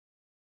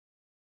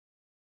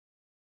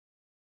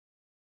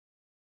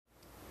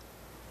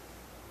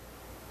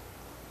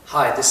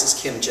Hi, this is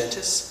Kim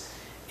Gentis,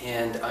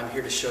 and I'm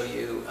here to show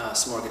you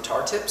some more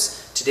guitar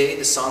tips. Today,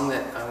 the song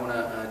that I want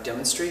to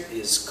demonstrate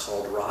is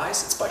called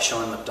Rise. It's by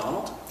Sean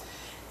McDonald.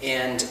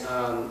 And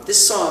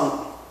this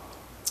song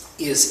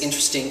is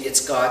interesting.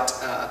 It's got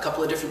a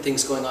couple of different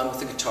things going on with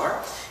the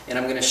guitar, and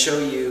I'm going to show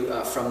you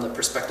from the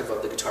perspective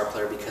of the guitar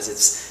player because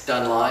it's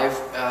done live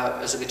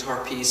as a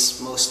guitar piece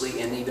mostly,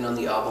 and even on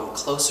the album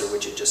Closer,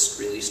 which it just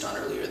released on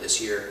earlier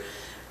this year.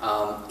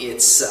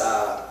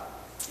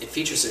 It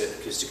features an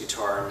acoustic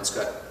guitar and it's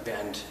got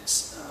band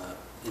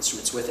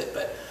instruments with it,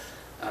 but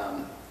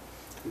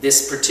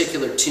this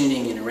particular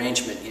tuning and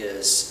arrangement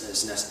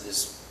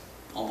is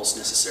almost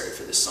necessary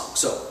for this song.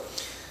 So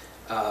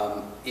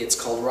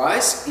it's called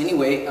Rise.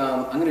 Anyway,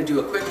 I'm going to do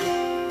a quick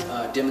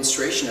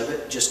demonstration of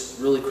it, just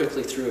really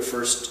quickly through a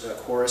first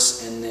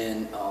chorus, and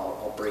then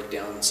I'll break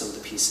down some of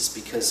the pieces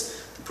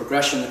because the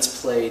progression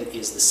that's played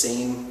is the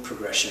same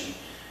progression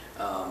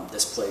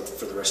that's played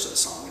for the rest of the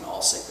song in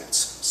all segments.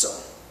 So.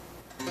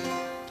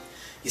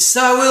 Yes,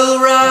 I will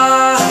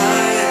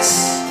rise,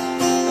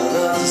 out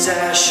of these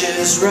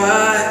ashes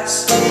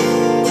rise.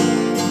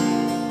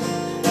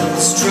 Of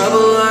this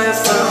trouble I have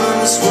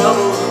found, this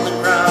rubble on the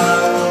ground,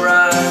 I will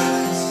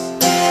rise.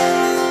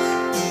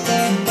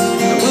 I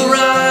will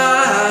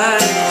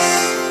rise,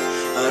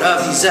 out of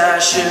these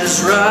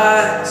ashes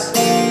rise.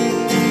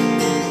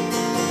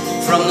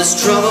 From this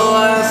trouble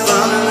I have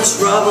found, and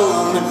this rubble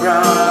on the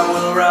ground, I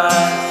will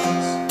rise.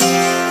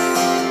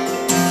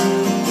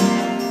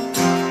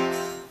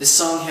 This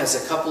song has a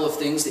couple of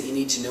things that you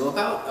need to know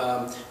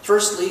about.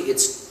 Firstly,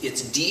 it's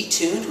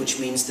D-tuned, which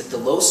means that the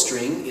low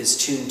string is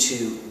tuned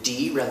to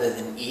D rather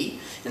than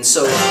E, and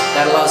so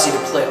that allows you to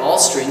play all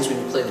strings when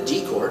you play the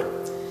D chord.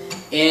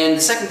 And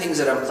the second thing is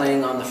that I'm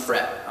playing on the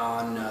fret,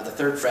 on the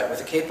 3rd fret with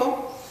a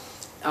capo.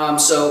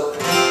 So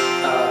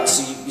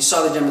you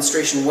saw the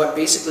demonstration. What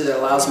basically that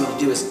allows me to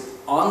do is,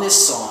 on this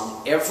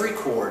song, every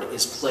chord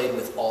is played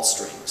with all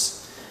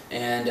strings,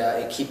 and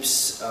it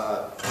keeps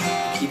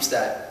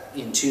that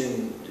in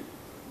tune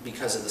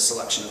because of the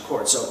selection of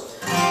chords. So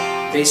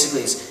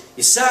basically it's,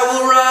 yes, I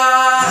will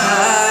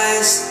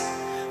rise,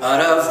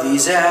 out of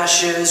these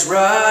ashes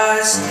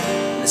rise.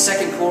 And the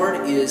second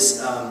chord is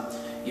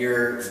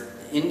your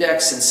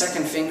index and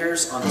second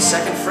fingers on the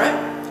 2nd fret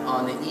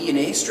on the E and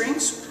A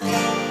strings,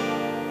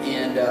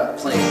 and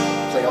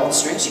play all the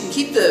strings. You can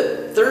keep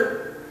the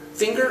 3rd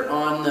finger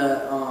on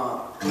the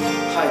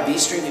high B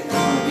string,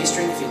 on the B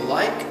string if you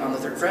like, on the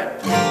 3rd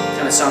fret.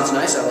 Kind of sounds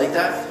nice, I like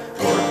that.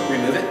 Or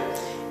remove it.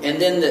 And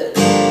then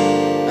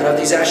out of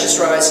these ashes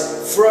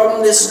rise,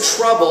 from this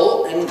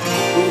trouble, and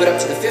move it up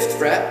to the 5th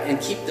fret, and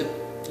keep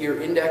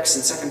your index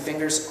and 2nd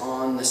fingers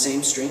on the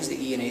same strings, the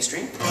E and A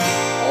string.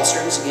 All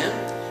strings again.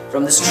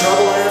 From this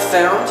trouble I have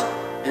found,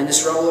 and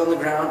this rubble on the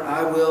ground,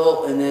 I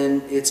will, and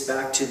then it's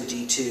back to the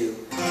D2,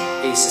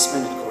 A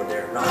suspended chord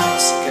there,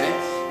 rise, okay?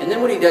 And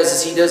then what he does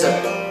is he does a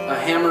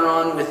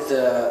hammer-on with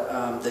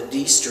the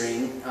D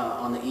string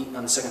on the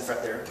 2nd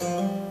fret there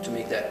to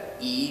make that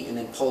E, and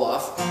then pull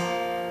off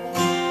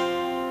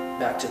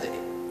back to the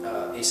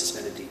A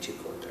suspended D2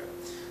 chord there.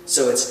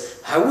 So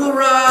it's, I will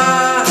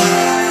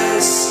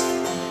rise,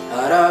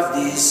 out of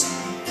these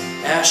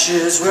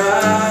ashes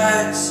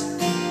rise.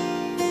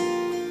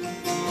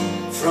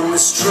 From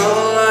this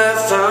trouble I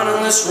have found,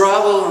 and this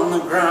rubble on the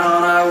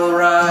ground, I will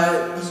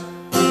rise.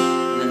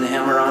 And then the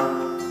hammer on.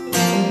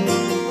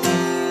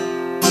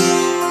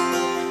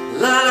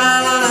 La la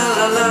la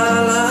la la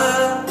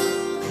la.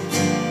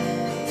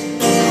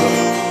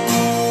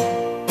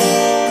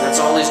 That's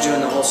all he's doing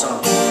the whole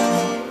song.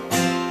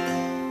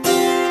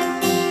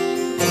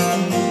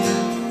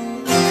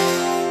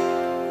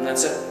 And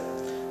that's it.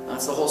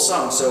 That's the whole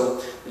song.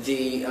 So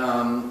the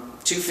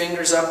 2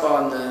 fingers up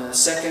on the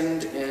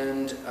 2nd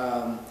and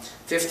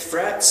 5th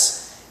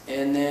frets,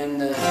 and then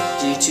the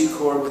D2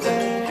 chord with the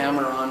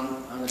hammer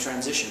on the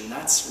transition.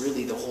 That's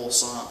really the whole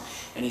song.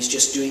 And he's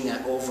just doing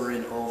that over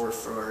and over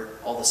for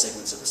all the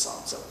segments of the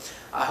song. So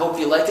I hope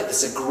you like it.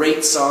 It's a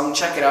great song.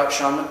 Check it out,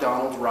 Sean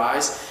McDonald,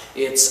 Rise.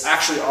 It's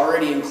actually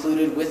already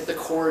included with the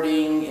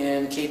chording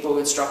and capo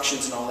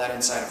instructions and all that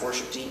inside of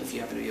Worship Team, if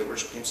you happen to be a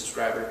Worship Team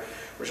subscriber,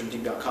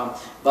 worshipteam.com.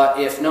 But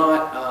if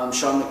not,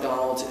 Sean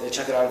McDonald,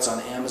 check it out. It's on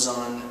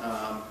Amazon,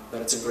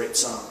 but it's a great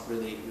song.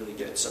 Really, really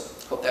good. So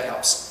hope that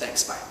helps.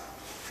 Thanks. Bye.